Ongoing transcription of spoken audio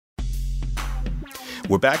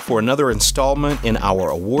We're back for another installment in our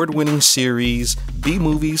award-winning series,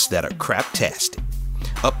 B-Movies That Are Craptastic.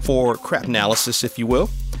 Up for crapnalysis, if you will,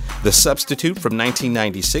 The Substitute from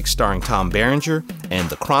 1996 starring Tom Berenger, and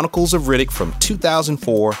The Chronicles of Riddick from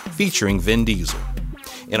 2004 featuring Vin Diesel.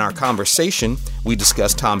 In our conversation, we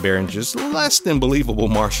discussed Tom Berenger's less than believable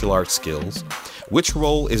martial arts skills, which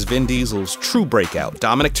role is Vin Diesel's true breakout,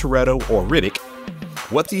 Dominic Torreto or Riddick,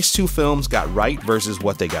 what these two films got right versus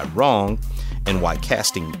what they got wrong, and why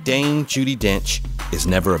casting Dame Judy Dench is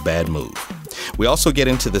never a bad move. We also get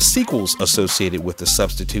into the sequels associated with The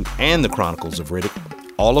Substitute and The Chronicles of Riddick,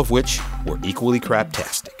 all of which were equally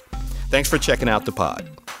craptastic. Thanks for checking out the pod.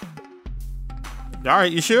 All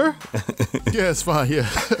right, you sure? Yeah, it's fine, yeah.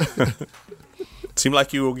 Seemed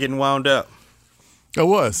like you were getting wound up. I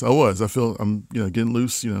was. I feel I'm, getting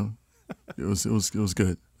loose, It was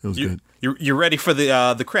good. It was good. You're ready for the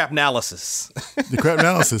crapnalysis. The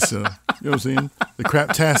crapnalysis, you know what I'm saying? The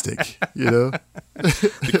craptastic, The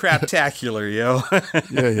craptacular, yo.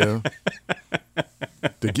 Yeah.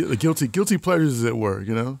 The guilty pleasures, as it were,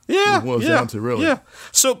 Yeah. It boils down to, really. Yeah.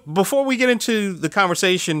 So before we get into the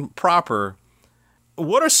conversation proper,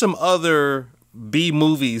 what are some other B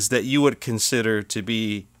movies that you would consider to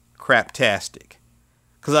be craptastic?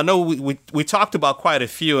 Because I know we talked about quite a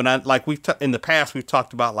few, and in the past we've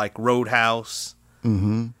talked about like Roadhouse.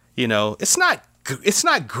 Mm-hmm. It's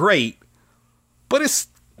not great, but it's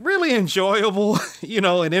really enjoyable,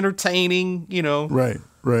 and entertaining.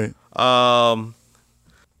 Right. I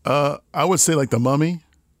would say like The Mummy.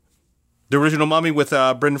 The original Mummy with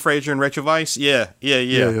Brendan Fraser and Rachel Weisz. Yeah.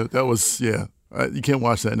 That was you can't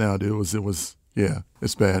watch that now, dude. It was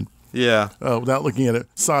it's bad. Yeah. Without looking at it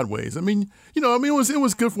sideways. It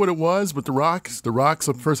was good for what it was, but The Rock's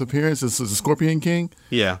first appearance as the Scorpion King.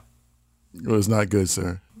 Yeah. It was not good,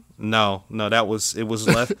 sir. No, it was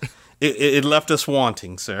left it left us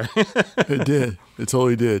wanting, sir. It did. It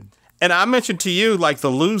totally did. And I mentioned to you like The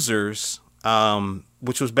Losers,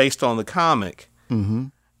 which was based on the comic. Mm-hmm.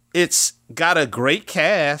 It's got a great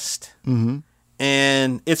cast. Mm-hmm.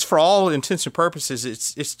 And it's, for all intents and purposes,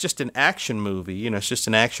 it's just an action movie. It's just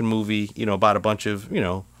an action movie, about a bunch of,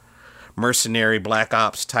 mercenary black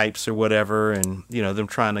ops types or whatever, and, them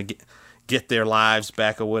trying to get their lives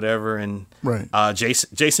back or whatever. And right.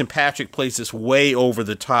 Jason Patrick plays this way over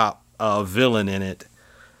the top villain in it.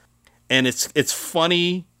 And it's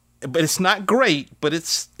funny, but it's not great, but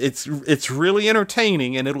it's really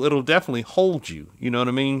entertaining, and it'll definitely hold you. You know what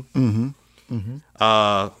I mean? Mm-hmm. Mm-hmm.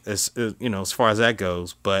 As far as that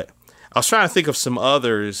goes. But I was trying to think of some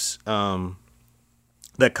others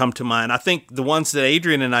that come to mind. I think the ones that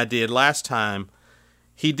Adrian and I did last time,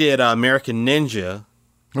 he did American Ninja.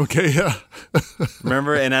 Okay, yeah.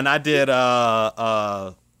 Remember? And then I did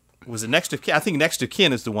was it Next of Kin? I think Next of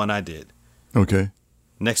Kin is the one I did. Okay.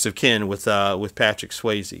 Next of Kin with Patrick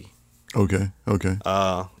Swayze. Okay.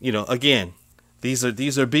 Again,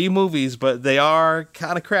 These are B movies, but they are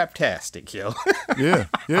kind of craptastic, yo.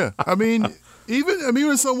 Yeah. Even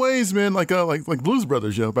in some ways, man, like Blues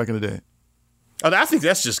Brothers, back in the day. Oh, I think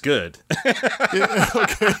that's just good. Yeah,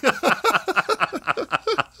 okay.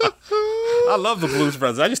 I love the Blues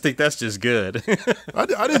Brothers. I just think that's just good. I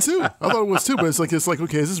did too. I thought it was too, but it's like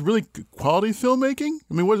okay, is this really quality filmmaking?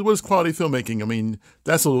 What is quality filmmaking?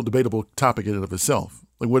 That's a little debatable topic in and of itself.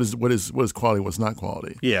 Like what is quality? What's not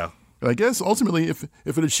quality? Yeah. And I guess ultimately, if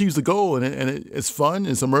it achieves the goal and it's fun,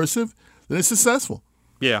 it's immersive, then it's successful.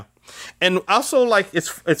 Yeah, and also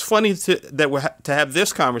it's funny to have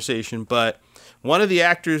this conversation, but two of the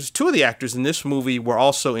actors in this movie were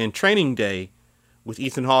also in Training Day with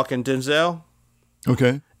Ethan Hawke and Denzel.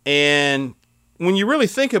 Okay. And when you really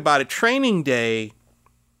think about it, Training Day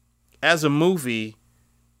as a movie,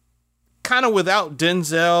 kind of without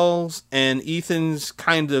Denzel's and Ethan's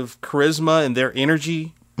kind of charisma and their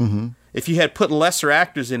energy. Mm-hmm. If you had put lesser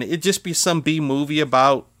actors in it, it'd just be some B movie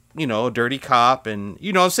about, a dirty cop, and,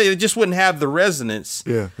 I'm saying it just wouldn't have the resonance.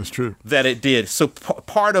 Yeah, that's true. That it did. So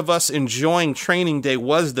part of us enjoying Training Day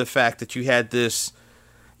was the fact that you had this,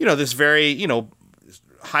 this very,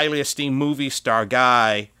 highly esteemed movie star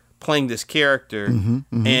guy playing this character. Mm-hmm,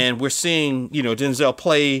 mm-hmm. And we're seeing, Denzel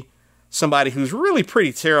play somebody who's really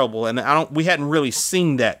pretty terrible. And we hadn't really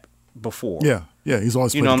seen that before. Yeah. Yeah, he's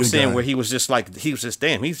always what I'm saying, guy. where he's just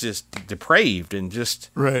depraved and just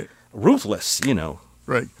right. ruthless,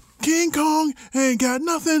 Right. King Kong ain't got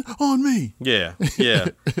nothing on me. Yeah.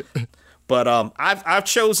 But I've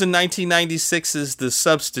chosen 1996's The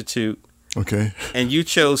Substitute. Okay. And you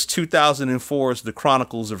chose 2004's The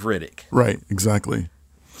Chronicles of Riddick. Right, exactly.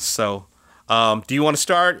 So, do you want to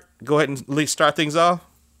start? Go ahead and start things off.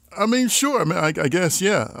 I mean, sure. I mean, I guess,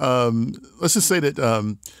 yeah. Let's just say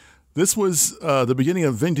that this was the beginning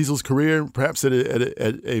of Vin Diesel's career, perhaps at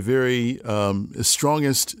a very his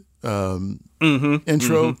strongest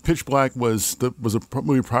intro. Pitch Black was a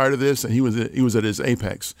movie prior to this, and he was at his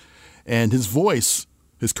apex, and his voice,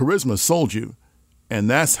 his charisma sold you, and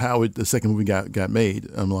that's how the second movie got made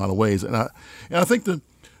in a lot of ways. And I think the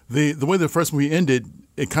way the first movie ended,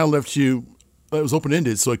 it kind of left you. It was open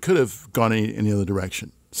ended, so it could have gone any other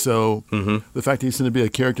direction. So the fact that he seemed to be a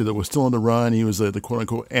character that was still on the run, he was the quote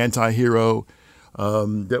unquote anti-hero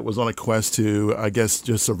that was on a quest to, I guess,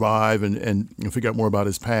 just survive and figure out more about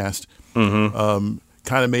his past. Kind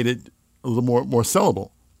of made it a little more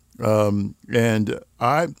sellable. And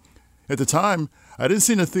I, at the time, I didn't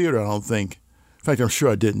see it in the theater, I don't think. In fact, I'm sure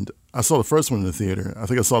I didn't. I saw the first one in the theater. I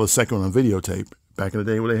think I saw the second one on videotape back in the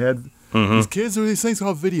day where they had these kids, there were these things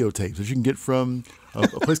called videotapes that you can get from a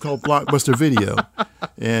place called Blockbuster Video.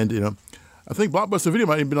 And, I think Blockbuster Video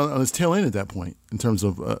might have been on its tail end at that point in terms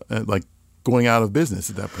of like going out of business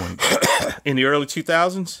at that point. In the early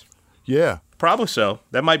 2000s? Yeah. Probably so.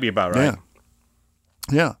 That might be about right.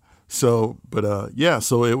 Yeah. So, but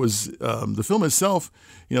so it was the film itself,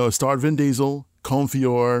 it starred Vin Diesel,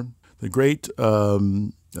 Confior, the great,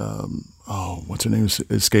 what's her name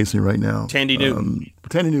escapes me right now? Tandy Newton.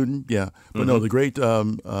 Tandy Newton, yeah. But no, the great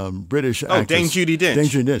British actress. Dame Judy Dench. Dame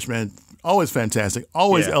Judy Dench, man. Always fantastic.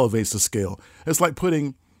 Always elevates the scale. It's like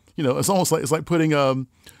putting, it's almost like putting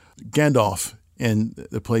Gandalf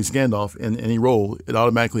that plays Gandalf in any role. It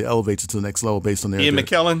automatically elevates it to the next level based on their Ian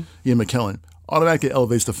McKellen automatically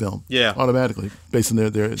elevates the film. Yeah, automatically based on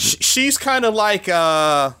their. She's kind of like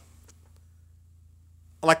a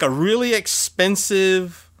really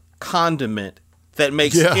expensive condiment that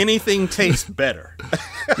makes anything taste better.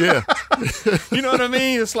 Yeah. You know what I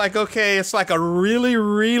mean? It's like, okay, it's like a really,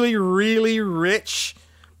 really, really rich,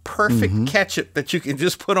 perfect ketchup that you can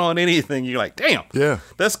just put on anything. You're like, damn,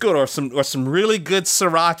 that's good. Or some really good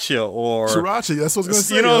sriracha Sriracha, that's what I was going to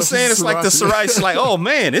say. You know what I'm saying? It's like the sriracha. It's like, oh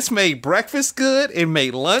man, it's made breakfast good. It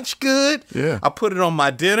made lunch good. Yeah. I put it on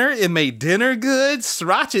my dinner. It made dinner good.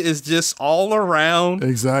 Sriracha is just all around.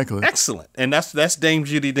 Exactly. Excellent. And that's Dame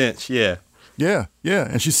Judy Dench. Yeah. Yeah,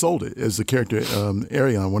 and she sold it as the character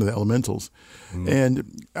Arion, one of the elementals,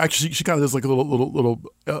 and actually she kind of does like a little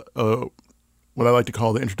what I like to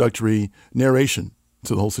call the introductory narration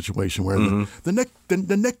to the whole situation, where the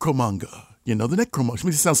necromonger, the necromonger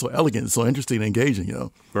makes it sound so elegant, so interesting and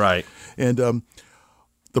engaging, Right. And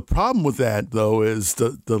the problem with that though is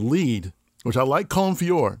the lead, which I like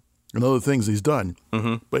Confior and other things he's done,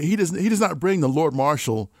 but he does not bring the Lord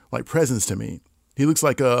Marshal like presence to me. He looks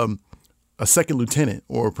like a second lieutenant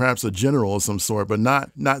or perhaps a general of some sort, but not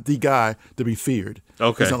the guy to be feared.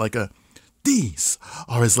 Okay. It's not like these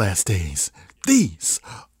are his last days. These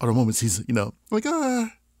are the moments he's, like, you're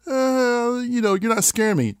not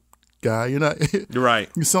scaring me, guy. You're not. You're right.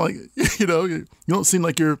 You sound like, you don't seem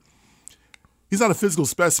like he's not a physical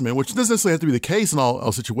specimen, which doesn't necessarily have to be the case in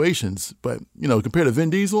all situations. But, compared to Vin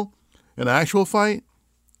Diesel in an actual fight,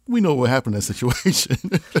 we know what happened in that situation.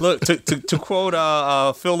 Look, to quote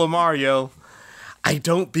Phil Lamario, I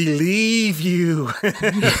don't believe you.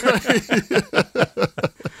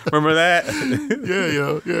 Remember that?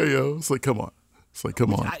 Yeah. It's like, come on.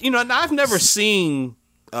 I've never seen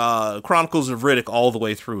Chronicles of Riddick all the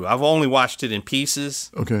way through. I've only watched it in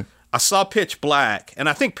pieces. Okay. I saw Pitch Black, and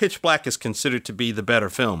I think Pitch Black is considered to be the better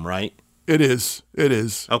film, right? It is.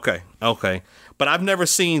 Okay. But I've never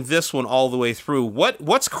seen this one all the way through.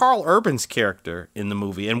 What's Carl Urban's character in the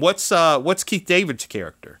movie, and what's Keith David's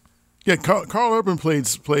character? Yeah, Carl Urban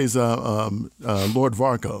plays Lord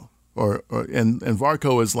Varco, and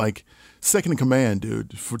Varco is like second in command,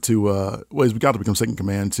 dude. He's got to become second in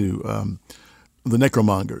command to the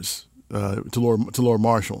Necromongers, to Lord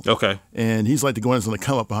Marshal. Okay, and he's like the one that's going to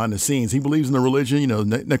come up behind the scenes. He believes in the religion.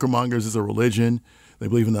 Necromongers is a religion. They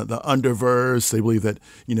believe in the underverse. They believe that,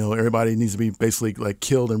 everybody needs to be basically like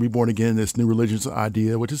killed and reborn again. This new religion's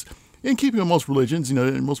idea, which is in keeping with most religions.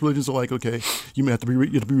 And most religions are like, okay, you have to be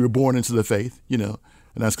reborn into the faith. And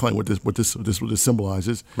that's kind of what this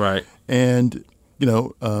symbolizes. Right. And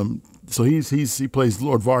so he plays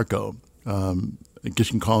Lord Varco. I guess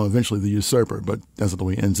you can call him eventually the usurper, but that's not the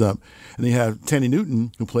way he ends up. And then you have Tandy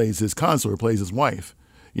Newton, who plays his consort, plays his wife.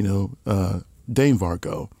 Dame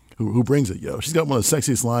Varco. Who brings it, She's got one of the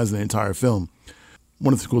sexiest lines in the entire film.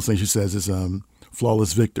 One of the coolest things she says is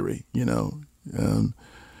flawless victory, That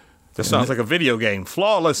sounds like a video game.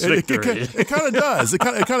 Flawless victory. It kind of does. It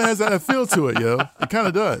kind of has that feel to it, It kind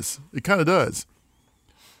of does.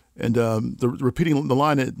 And repeating the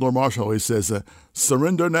line that Lord Marshall always says,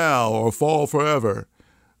 surrender now or fall forever.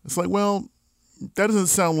 It's like, well, that doesn't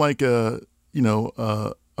sound like a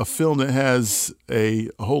film that has a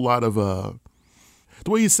whole lot of the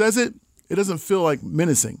way he says it. It doesn't feel like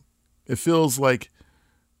menacing. It feels like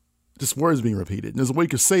just words being repeated. And there's a way you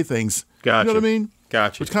could say things. Gotcha. You know what I mean?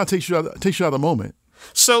 Gotcha. Which kind of takes you out of the moment.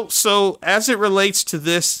 So as it relates to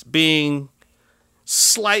this being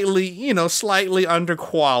slightly under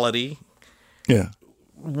quality. Yeah.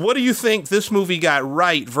 What do you think this movie got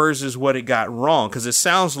right versus what it got wrong? Because it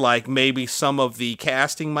sounds like maybe some of the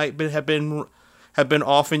casting might have been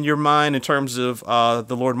off in your mind in terms of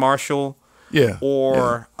the Lord Marshal. Yeah.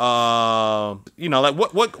 Or like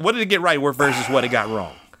what did it get right versus what it got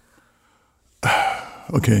wrong?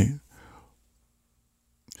 Okay.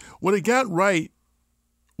 What it got right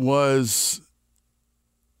was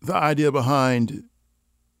the idea behind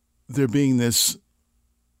there being this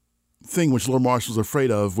thing which Lord Marshall was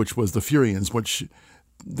afraid of, which was the Furians, which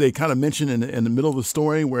they kind of mentioned in the middle of the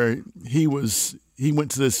story, where he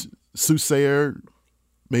went to this soothsayer,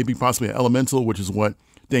 maybe possibly an elemental, which is what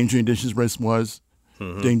Dame Judy Dench's race was.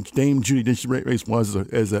 Mm-hmm. Dame Judy Dench's race was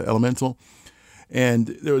as an elemental. And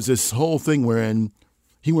there was this whole thing wherein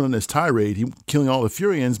he went on this tirade, killing all the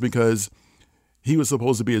Furians because he was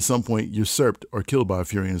supposed to be at some point usurped or killed by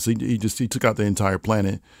Furians. He took out the entire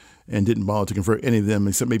planet and didn't bother to convert any of them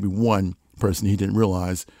except maybe one person he didn't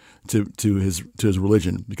realize to his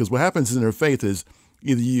religion. Because what happens in their faith is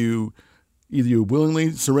either you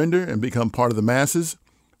willingly surrender and become part of the masses,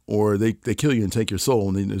 or they kill you and take your soul,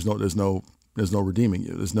 and there's no redeeming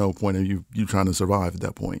you. There's no point of you trying to survive at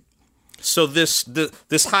that point. So this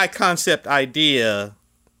high concept idea,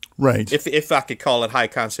 right? If I could call it high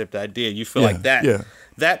concept idea, you feel like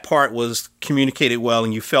that part was communicated well,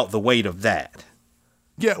 and you felt the weight of that.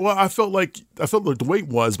 Yeah, well, I felt like the weight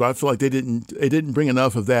was, but I feel like they didn't bring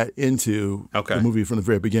enough of that into the movie from the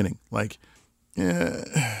very beginning. Like, it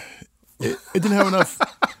didn't have enough.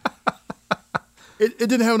 It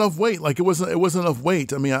didn't have enough weight. Like it wasn't enough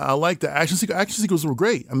weight. I mean, I like the action sequences were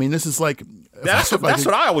great. I mean, this is like that's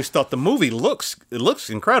what I always thought. The movie looks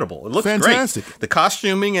incredible. It looks fantastic. Great. The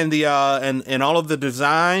costuming and the and all of the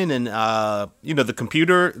design and the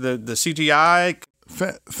computer, the CGI.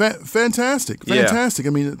 Fantastic. Yeah. I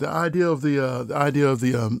mean, the idea of the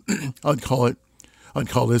I'd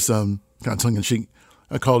call this kind of tongue in cheek.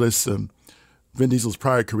 I call this Vin Diesel's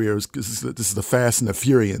prior career. This is the Fast and the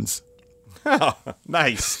Furians. Oh,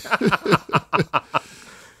 nice.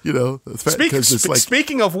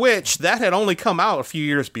 Speaking of which, that had only come out a few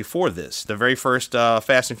years before this, the very first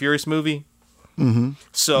Fast and Furious movie. Mm-hmm.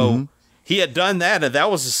 So he had done that, and that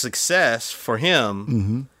was a success for him.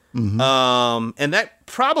 Mm-hmm. Mm-hmm. And that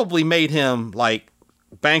probably made him like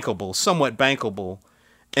somewhat bankable.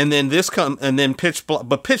 And then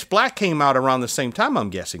Pitch Black came out around the same time, I'm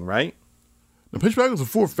guessing, right? The Pitch Black was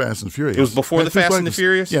before Fast and Furious. It was before the Fast and the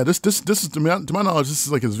Furious? Yeah, this is to my knowledge, this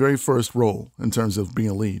is like his very first role in terms of being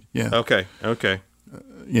a lead. Yeah. Okay.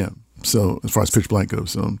 Yeah. So as far as Pitch Black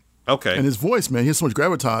goes, okay. And his voice, man, he has so much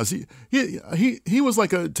gravitas. He was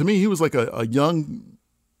like a young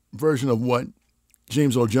version of what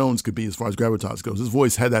James Earl Jones could be as far as gravitas goes. His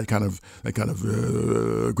voice had that kind of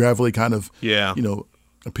gravelly kind of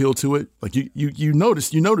appeal to it. Like you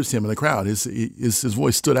noticed him in the crowd. His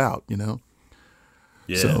voice stood out.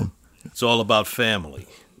 Yeah. So it's all about family.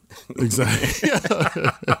 Exactly.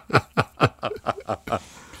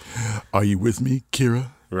 Are you with me, Kira?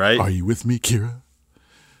 Right. Are you with me, Kira?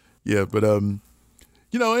 Yeah, but and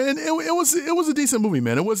it was a decent movie,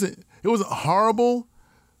 man. It wasn't horrible,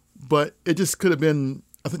 but it just could have been.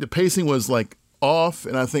 I think the pacing was like off,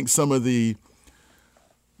 and I think some of the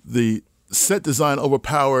set design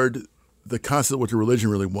overpowered the concept of what the religion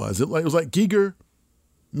really was. It was like Giger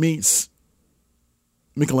meets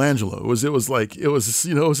Michelangelo. It was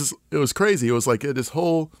crazy. It was like this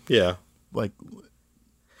whole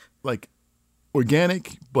like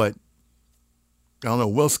organic, but I don't know,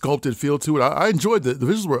 well sculpted feel to it. I enjoyed the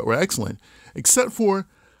visuals were excellent, except for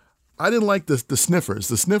I didn't like the sniffers.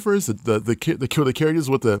 The sniffers, the characters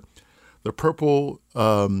with the purple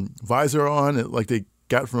visor on, like they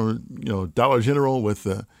got from Dollar General with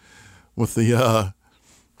the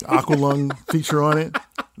Aqualung feature on it.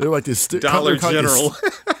 They're like this Dollar General.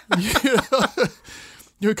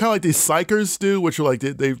 You're kind of like these psychers do, which are like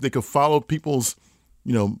they could follow people's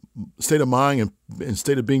state of mind and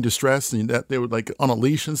state of being distressed, and that they were like on a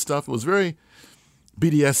leash and stuff. It was very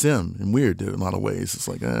BDSM and weird, dude, in a lot of ways. It's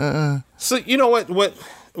like So you know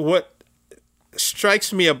what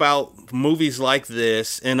strikes me about movies like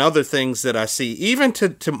this and other things that I see, even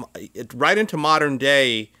to right into modern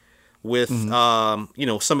day with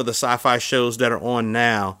some of the sci-fi shows that are on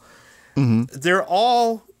now, they're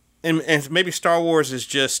all and maybe Star Wars is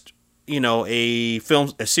just, a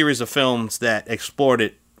series of films that explored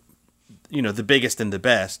it, the biggest and the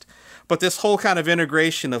best. But this whole kind of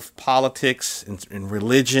integration of politics and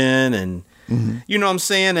religion and, you know what I'm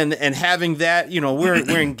saying? And having that, we're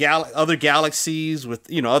in other galaxies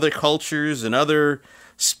with, other cultures and other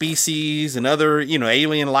species and other,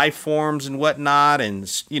 alien life forms and whatnot.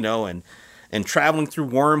 And, and traveling through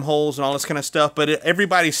wormholes and all this kind of stuff. But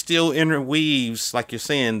everybody still interweaves, like you're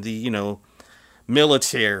saying, the,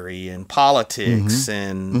 military and politics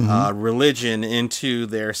and religion into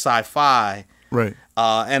their sci-fi. Right.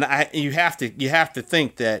 And you have to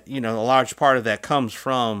think that, a large part of that comes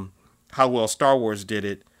from how well Star Wars did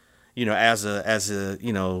it, as a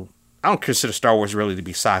I don't consider Star Wars really to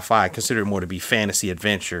be sci-fi. I consider it more to be fantasy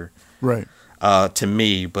adventure. Right. To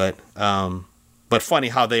me, but funny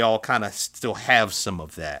how they all kind of still have some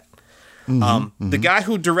of that. The guy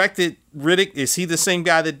who directed Riddick, is he the same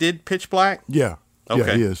guy that did Pitch Black? Yeah. Okay.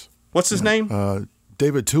 Yeah, he is. What's his name?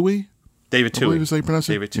 David Twohy. David Twohy. I believe is how you pronounce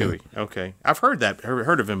it. David Twohy. Yeah. Okay. I've heard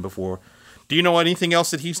of him before. Do you know anything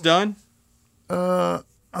else that he's done? I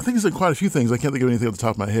think he's done quite a few things. I can't think of anything off the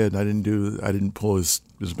top of my head. I didn't pull his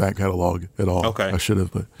back catalog at all. Okay. I should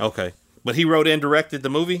have, but okay. But he wrote and directed the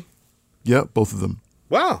movie? Yeah, both of them.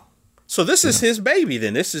 Wow. So this is his baby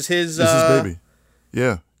then. This is his baby.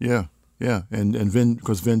 Yeah. And Vin,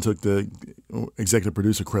 because Vin took the executive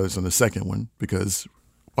producer credits on the second one, because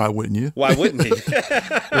why wouldn't you? Why wouldn't he?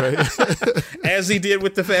 Right. As he did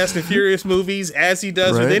with the Fast and Furious movies, as he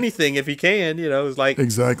does with anything, if he can, it's like,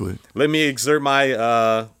 exactly. Let me exert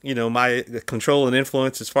my, my control and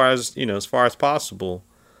influence as far as possible.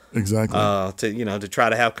 Exactly. To try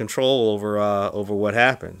to have control over what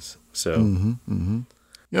happens. So. And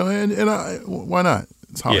why not?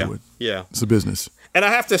 It's Hollywood. Yeah. It's a business. And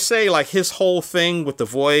I have to say, like, his whole thing with the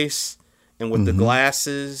voice and with the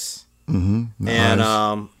glasses. And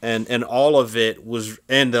all of it was,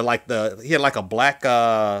 and he had like a black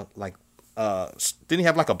didn't he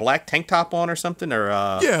have like a black tank top on or something, or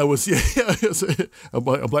it was a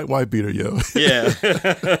black white beater, yeah.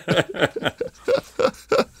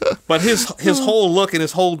 But his whole look and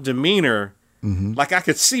his whole demeanor, like, I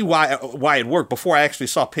could see why it worked. Before I actually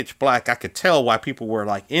saw Pitch Black, I could tell why people were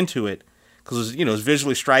like into it, because it was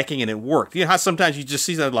visually striking and it worked. You know how sometimes you just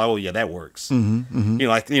see something like, oh yeah, that works.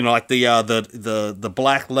 Like the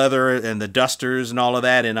black leather and the dusters and all of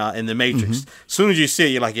that in the Matrix. As soon as you see it,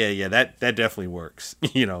 you're like, yeah, that definitely works.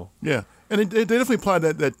 Yeah, and they definitely applied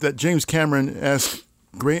that James Cameron-esque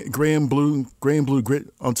gray and blue grit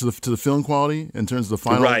onto the film quality in terms of the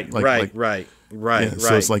final. Right.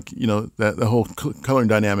 So it's like, that the whole coloring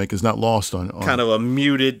dynamic is not lost on kind of a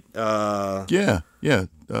muted.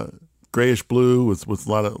 Grayish blue with a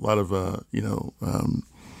lot of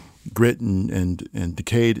grit and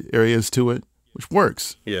decayed areas to it, which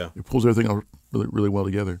works. Yeah, it pulls everything out really, really well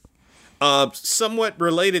together. Somewhat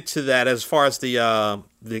related to that, as far as the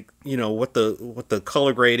what the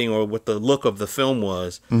color grading or what the look of the film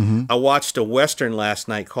was. I watched a Western last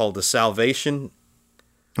night called The Salvation.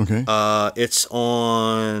 Okay. It's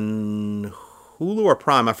on Hulu or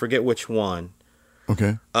Prime. I forget which one.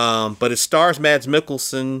 Okay. But it stars Mads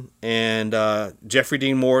Mikkelsen and Jeffrey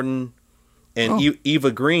Dean Morgan and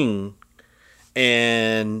Eva Green.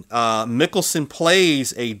 And Mikkelsen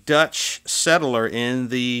plays a Dutch settler in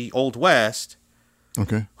the Old West.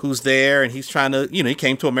 Okay. Who's there, and he's trying to, he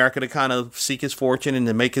came to America to kind of seek his fortune and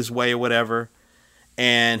to make his way or whatever.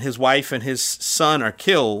 And his wife and his son are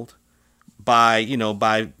killed by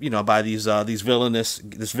these villainous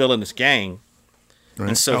gang. Right.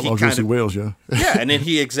 And so he kind of Wales, and then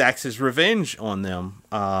he exacts his revenge on them,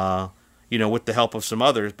 with the help of some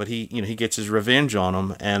others. But he gets his revenge on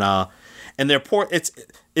them, and they're poor.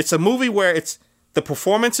 It's a movie where the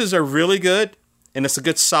performances are really good, and it's a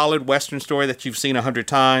good solid Western story that you've seen 100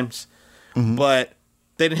 times. But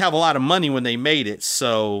they didn't have a lot of money when they made it,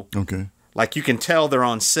 so like you can tell they're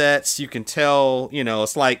on sets. You can tell,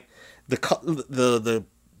 it's like the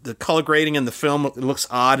color grading in the film, it looks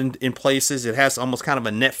odd in places. It has almost kind of a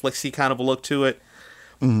Netflixy kind of a look to it.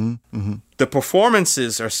 The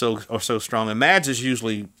performances are so strong. And Mads is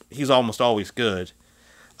he's almost always good,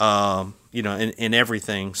 in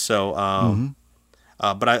everything. So,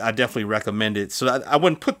 but I definitely recommend it. So I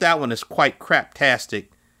wouldn't put that one as quite craptastic.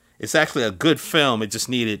 It's actually a good film. It just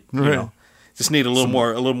needed, a little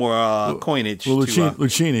more coinage.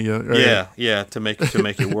 Lucchini, yeah, to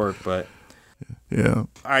make it work, but. Yeah. All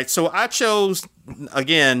right, so I chose,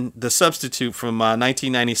 again, The Substitute from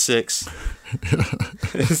 1996.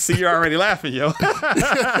 See, you're already laughing, yo.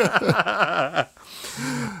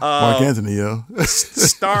 Mark Anthony, yo.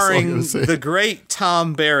 Starring the great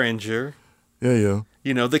Tom Berenger. Yeah, yo.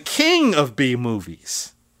 You know, the king of B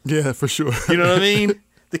movies. Yeah, for sure. You know what I mean?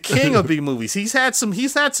 The king of B movies. He's had some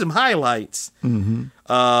highlights.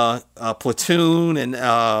 Mm-hmm. Platoon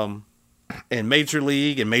and Major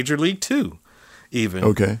League and Major League 2, even.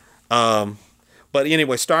 Okay. But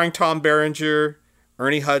anyway, starring Tom Berenger,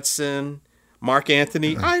 Ernie Hudson, Mark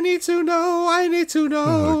Anthony. I need to know.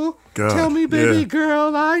 Oh, tell me, baby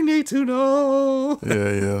girl, I need to know.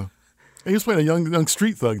 Yeah. He was playing a young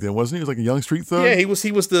street thug then, wasn't he? He was like a young street thug. Yeah, he was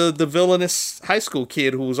the villainous high school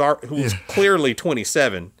kid who was clearly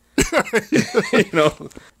 27. You know,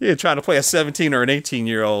 trying to play a 17 or an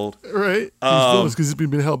 18-year-old. Right. He's villainous because he's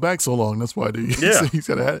been held back so long. That's why, dude. Yeah. He's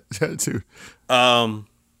got an attitude. And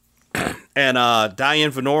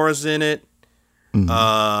Diane Venora's in it.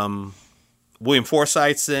 Mm-hmm. William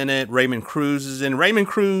Forsythe's in it. Raymond Cruz is in it. Raymond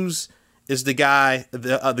Cruz is the guy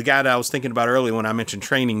that I was thinking about earlier when I mentioned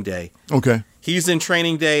Training Day. Okay. He's in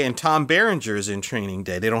Training Day, and Tom Berenger is in Training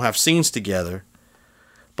Day. They don't have scenes together,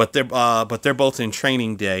 but they're both in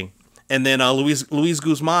Training Day. And then Luis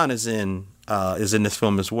Guzman is in this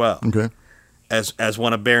film as well. Okay. As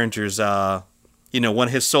one of Berenger's one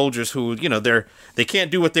of his soldiers who they can't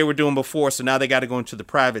do what they were doing before, so now they got to go into the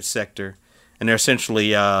private sector, and they're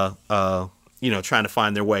essentially trying to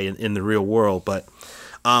find their way in the real world, but.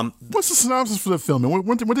 What's the synopsis for the film?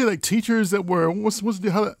 Were they like teachers that were?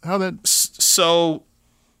 How that? So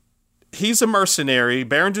he's a mercenary.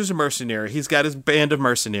 Berenger's a mercenary. He's got his band of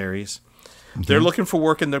mercenaries. Okay. They're looking for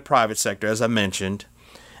work in the private sector, as I mentioned.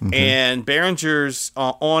 Okay. And Berenger's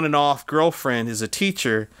on and off girlfriend is a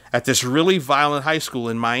teacher at this really violent high school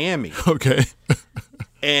in Miami. Okay.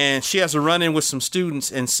 And she has a run-in with some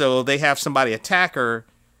students, and so they have somebody attack her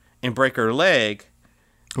and break her leg.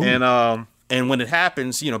 Ooh. And when it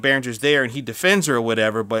happens, Berenger's there and he defends her or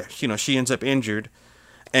whatever, but, she ends up injured.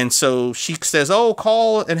 And so she says, oh,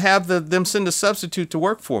 call and have them send a substitute to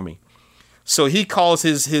work for me. So he calls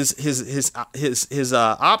his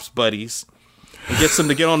ops buddies and gets them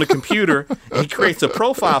to get on the computer. And he creates a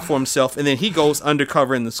profile for himself, and then he goes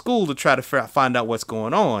undercover in the school to try to find out what's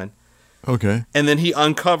going on. Okay. And then he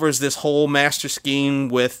uncovers this whole master scheme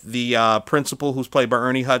with the principal, who's played by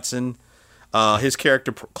Ernie Hudson. His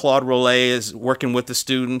character, Claude Rollet, is working with the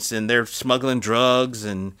students, and they're smuggling drugs,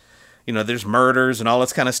 and, there's murders and all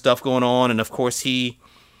this kind of stuff going on. And, of course, he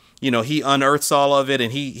unearths all of it,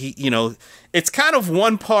 and he it's kind of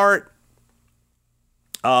one part,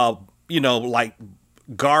 like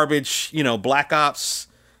garbage, Black Ops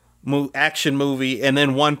action movie, and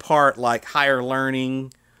then one part like Higher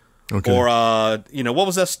Learning. Okay. Or, what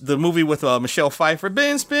was that? The movie with Michelle Pfeiffer?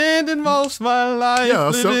 Been spending most of my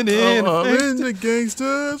life living in the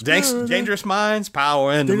gangsters. Dangerous Minds,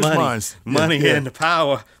 Power and the Money. Minds. Money and the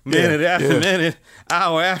Power, minute after minute,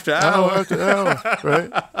 hour after hour. Hour after hour,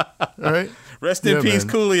 right? Rest in peace,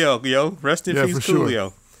 man. Coolio, yo. Rest in peace,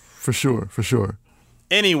 Coolio. For sure.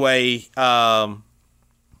 Anyway,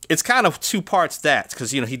 it's kind of two parts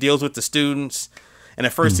because, he deals with the students, and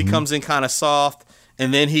at first he comes in kind of soft.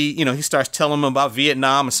 And then he starts telling them about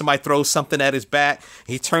Vietnam, and somebody throws something at his back.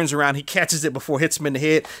 He turns around, he catches it before it hits him in the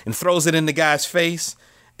head, and throws it in the guy's face.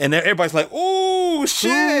 And everybody's like, "Ooh,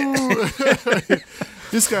 shit! Ooh.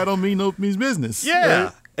 This guy don't mean business." Yeah.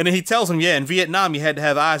 Right? And then he tells him, in Vietnam you had to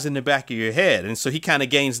have eyes in the back of your head, and so he kind of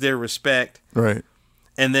gains their respect. Right.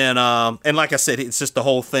 And then, and like I said, it's just the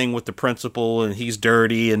whole thing with the principal, and he's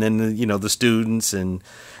dirty, and then the students, and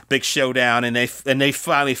big showdown, and they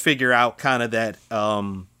finally figure out kind of that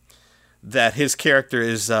that his character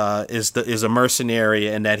is a mercenary,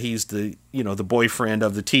 and that he's the boyfriend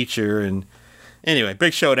of the teacher, and anyway,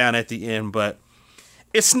 big showdown at the end, but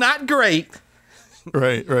it's not great.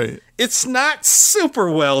 Right. It's not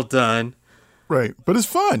super well done. Right, but it's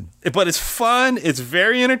fun. It's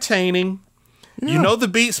very entertaining. Yeah. You know the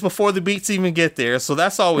beats before the beats even get there, so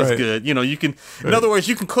that's always good. You can, in other words,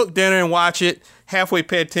 you can cook dinner and watch it, halfway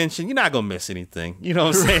pay attention. You're not going to miss anything. You know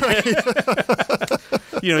what I'm saying? Right.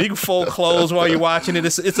 You can fold clothes while you're watching it.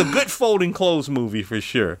 It's a good folding clothes movie for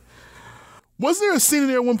sure. Was there a scene in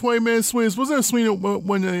there at one point, man, Swizz? Was there a scene at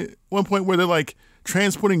one point where they're like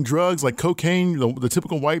transporting drugs, like cocaine, the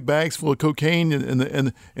typical white bags full of cocaine in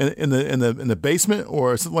the basement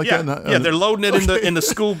or something like that? Yeah, they're loading it in the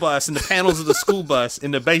school bus, in the panels of the school bus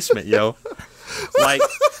in the basement, yo. Like,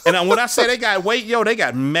 and when I say they got weight, yo, they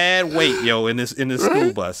got mad weight, yo, in this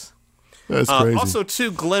school bus. That's crazy. Also,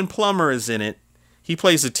 too, Glenn Plummer is in it. He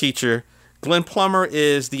plays a teacher. Glenn Plummer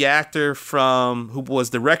is the actor who was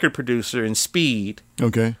the record producer in Speed.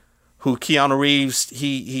 Okay. Who Keanu Reeves,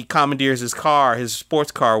 he commandeers his car, his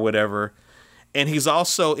sports car, whatever. And he's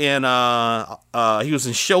also in, he was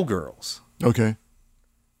in Showgirls. Okay.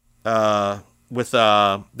 With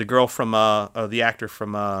the girl from, the actor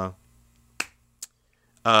from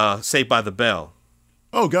Saved by the Bell.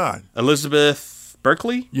 Oh, God. Elizabeth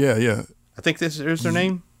Berkley? Yeah. I think this is her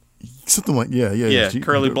name. Something like, yeah. Yeah,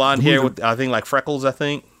 curly blonde hair with, I think, like freckles, I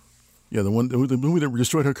think. Yeah, the movie that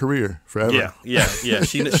destroyed her career forever. Yeah.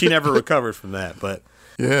 She never recovered from that, but.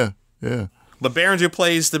 Yeah. But Berenger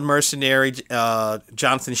plays the mercenary,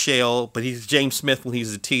 Jonathan Shale, but he's James Smith when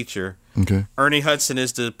he's the teacher. Okay. Ernie Hudson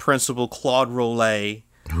is the principal, Claude Rollet.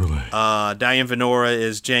 Diane Venora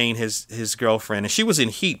is Jane, his girlfriend. And she was in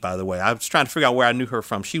Heat, by the way. I was trying to figure out where I knew her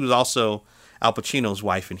from. She was also Al Pacino's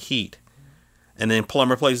wife in Heat. And then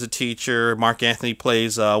Plummer plays the teacher. Mark Anthony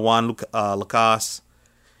plays Juan Lucas.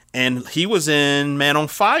 And he was in Man on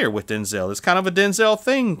Fire with Denzel. It's kind of a Denzel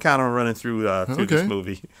thing kind of running through this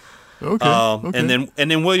movie. Okay. And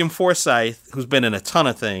then William Forsythe, who's been in a ton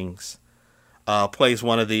of things, plays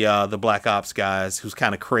one of the Black Ops guys who's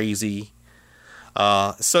kind of crazy.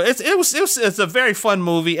 So it's a very fun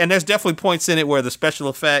movie, and there's definitely points in it where the special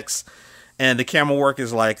effects and the camera work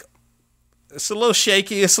is like, it's a little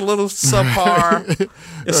shaky, it's a little subpar.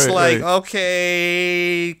 It's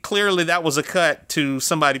okay, clearly that was a cut to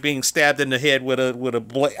somebody being stabbed in the head with a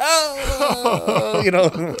blade.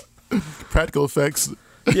 Practical effects.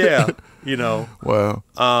 Yeah, Wow.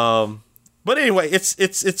 But anyway,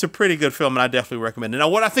 it's a pretty good film, and I definitely recommend it. Now,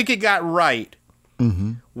 what I think it got right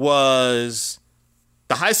was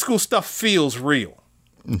the high school stuff feels real.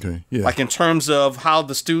 Okay. Yeah. Like in terms of how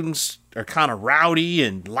the students are kind of rowdy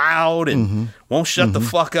and loud and won't shut the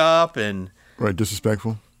fuck up and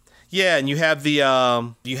disrespectful. Yeah, and you have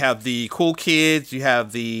the cool kids, you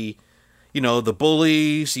have the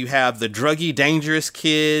bullies, you have the druggy, dangerous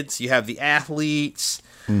kids, you have the athletes.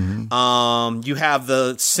 You have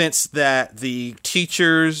the sense that the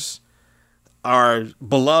teachers are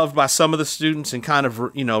beloved by some of the students and kind of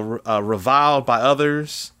reviled by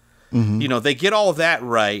others. They get all of that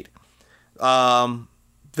right.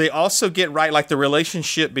 They also get right like the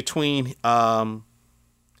relationship between Diane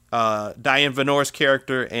Venora's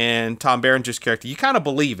character and Tom Berenger's character. You kind of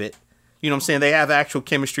believe it. You know what I'm saying? They have actual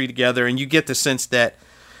chemistry together, and you get the sense that,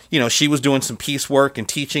 she was doing some piecework and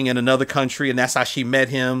teaching in another country, and that's how she met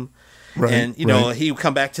him. Right, and, he would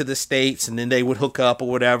come back to the States, and then they would hook up or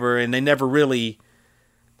whatever, and they never really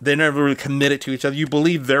committed to each other. You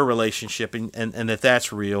believe their relationship and that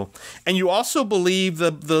that's real. And you also believe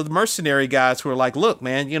the mercenary guys who are like, look,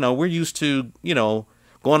 man, we're used to,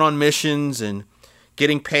 going on missions and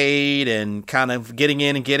getting paid and kind of getting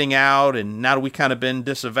in and getting out. And now that we kind of been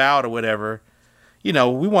disavowed or whatever, we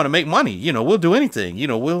want to make money. We'll do anything.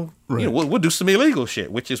 We'll do some illegal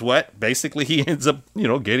shit, which is what basically he ends up,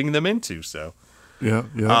 getting them into. So,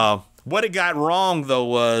 yeah. What it got wrong, though,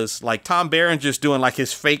 was like Tom Berenger's doing like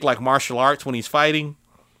his fake like martial arts when he's fighting.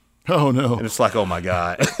 Oh, no. And it's like, oh, my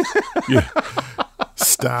God. Yeah.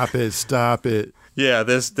 Stop it. Yeah,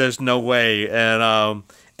 there's no way.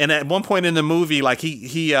 And at one point in the movie, like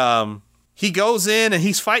he goes in and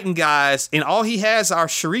he's fighting guys, and all he has are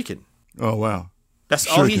shuriken. Oh, wow. That's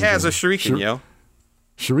all he has are shuriken, yo.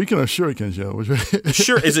 Shuriken or shurikens, yo?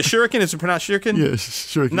 Sure. Is it shuriken? Is it pronounced shuriken? Yeah,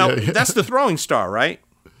 shuriken. No, yeah. That's the throwing star, right?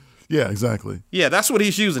 Yeah, exactly. Yeah, that's what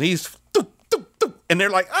he's using. He's and they're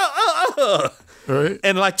like, Right.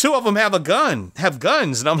 And like two of them have guns,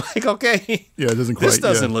 and I'm like, okay, yeah, it doesn't quite. This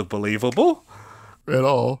doesn't look believable at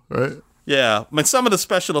all, right? Yeah, I mean, some of the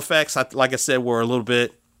special effects, like I said, were a little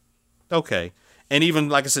bit okay, and even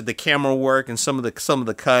like I said, the camera work and some of the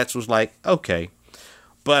cuts was like okay,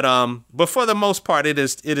 but for the most part, it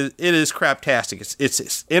is craptastic.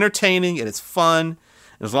 It's entertaining and it's fun.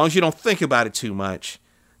 As long as you don't think about it too much,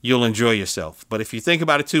 you'll enjoy yourself. But if you think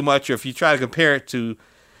about it too much, or if you try to compare it to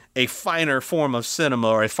a finer form of cinema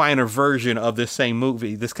or a finer version of this same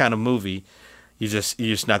movie, this kind of movie, you're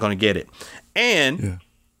just not going to get it. And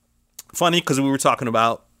funny, because we were talking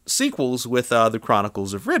about sequels with the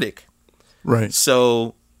Chronicles of Riddick. Right.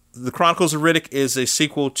 So the Chronicles of Riddick is a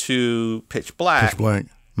sequel to Pitch Black. Pitch Black.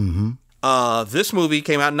 Mm-hmm. This movie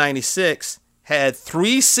came out in 1996, had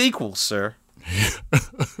 3 sequels, sir.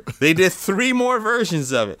 They did 3 more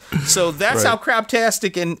versions of it. So that's how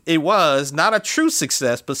craptastic and it was. Not a true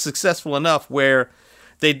success, but successful enough where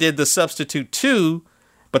they did The Substitute 2,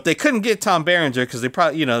 but they couldn't get Tom Berenger because they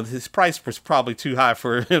probably, his price was probably too high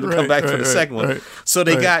for him to come back for the second one. So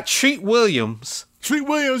they got Treat Williams Treat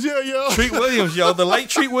Williams, yeah, yo. Treat Williams, yo. The late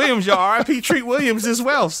Treat Williams, yo. R.I.P. Treat Williams as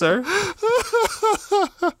well, sir.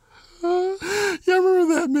 Yeah, I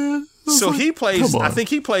remember that, man. So like, he plays, I think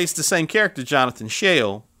he plays the same character, Jonathan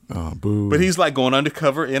Shale. Oh, boo. But he's like going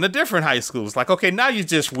undercover in a different high school. It's like, okay, now you're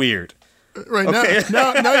just weird. Right, okay.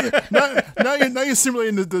 now you're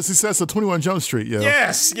simulating the success of 21 Jump Street, yo.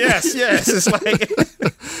 Yes. It's like,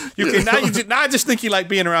 now I just think you like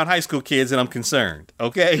being around high school kids and I'm concerned,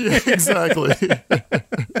 okay? Yeah, exactly.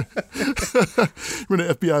 Run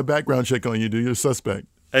an FBI background check on you, dude. You're a suspect.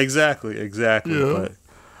 Exactly. Yeah.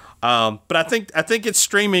 But I think it's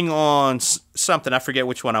streaming on something. I forget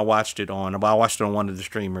which one I watched it on, but I watched it on one of the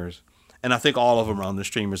streamers. And I think all of them are on the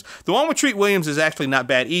streamers. The one with Treat Williams is actually not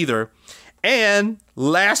bad either. And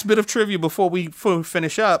last bit of trivia before we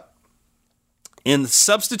finish up. In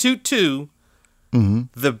Substitute 2,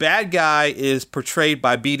 the bad guy is portrayed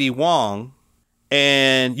by B.D. Wong.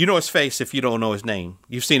 And you know his face if you don't know his name.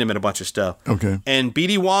 You've seen him in a bunch of stuff. Okay. And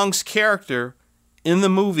B.D. Wong's character in the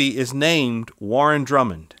movie is named Warren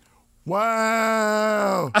Drummond.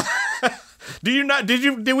 Wow.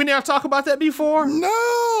 Did we not talk about that before?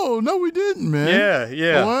 No, we didn't, man.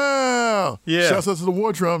 Yeah. Wow. Yeah. Shouts out to the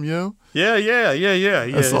War Drum, yo. Yeah.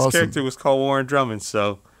 His awesome. character was called Warren Drummond,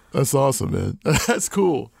 so. That's awesome, man. That's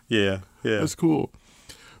cool. Yeah. That's cool.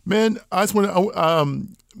 Man, I just want to,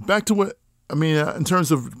 back to what, I mean, in terms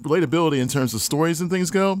of relatability, in terms of stories and things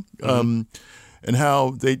go, and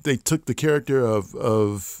how they took the character of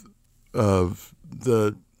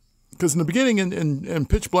the, because in the beginning in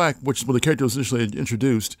Pitch Black, which is when the character was initially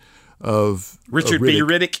introduced, of Richard B.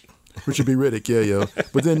 Riddick. Richard B. Riddick, yeah.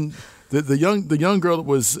 But then the young girl that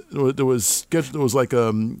was scheduled, that was like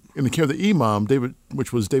in the care of the imam, David,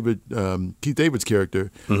 which was Keith David's character.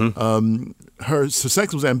 Her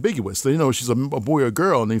sex was ambiguous. They didn't know if she's a boy or a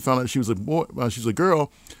girl, and they found out she was a boy. She's a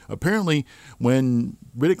girl. Apparently, when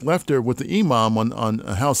Riddick left her with the imam on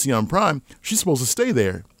Halcyon Prime, she's supposed to stay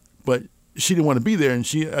there, but she didn't want to be there, and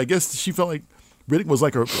I guess she felt like Riddick was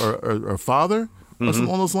like her father or something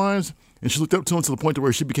along those lines, and she looked up to him to the point to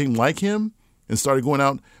where she became like him and started going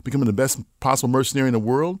out, becoming the best possible mercenary in the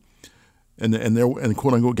world, and the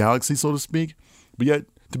quote unquote galaxy, so to speak. But yet,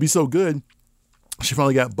 to be so good, she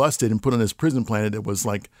finally got busted and put on this prison planet that was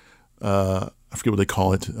like I forget what they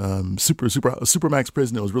call it, supermax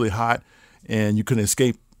prison. It was really hot, and you couldn't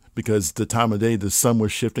escape because the time of day, the sun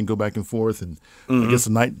was shifting, go back and forth, and I guess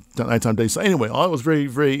the nighttime day. So anyway, all it was very,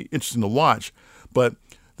 very interesting to watch. But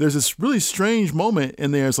there's this really strange moment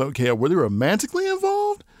in there. It's like, okay, were they romantically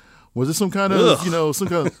involved? Was it some kind of,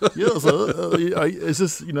 is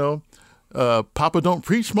this, Papa Don't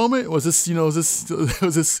Preach moment? Was this,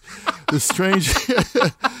 this strange,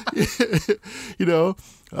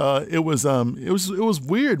 it was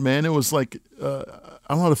weird, man. It was like, I don't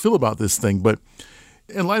know how to feel about this thing, but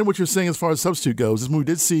in light of what you're saying as far as Substitute goes, this movie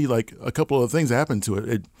did see like a couple of things happen to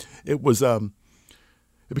it. It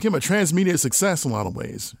became a transmedia success in a lot of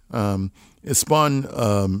ways. It spawned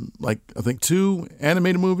I think 2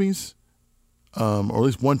 animated movies, or at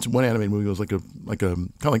least one animated movie. It was like a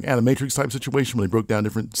kind of like Animatrix type situation where they broke down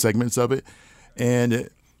different segments of it. And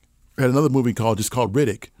it had another movie called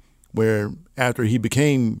Riddick, where after he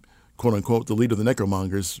became quote unquote the leader of the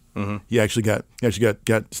necromongers, he actually got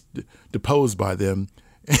deposed by them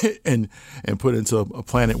and put into a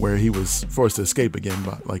planet where he was forced to escape again,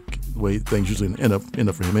 by like the way things usually end up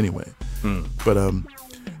for him anyway. But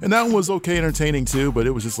and that one was okay, entertaining too, but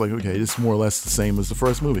it was just like, okay, this is more or less the same as the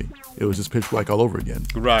first movie. It was just Pitch Black all over again.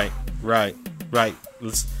 Right.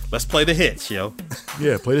 Let's play the hits, yo.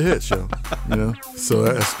 Yeah, play the hits, yo. So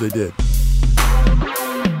that's what they did.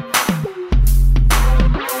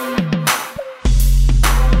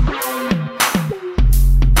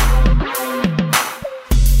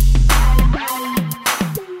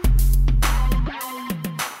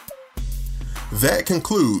 That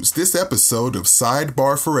concludes this episode of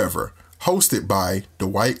Sidebar Forever, hosted by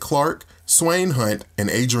Dwight Clark, Swain Hunt, and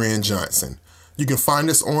Adrian Johnson. You can find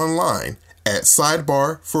us online at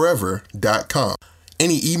sidebarforever.com.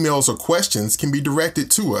 Any emails or questions can be directed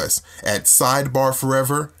to us at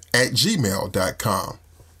sidebarforever@gmail.com.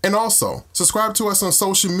 And also, subscribe to us on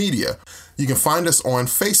social media. You can find us on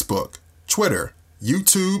Facebook, Twitter,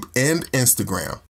 YouTube, and Instagram.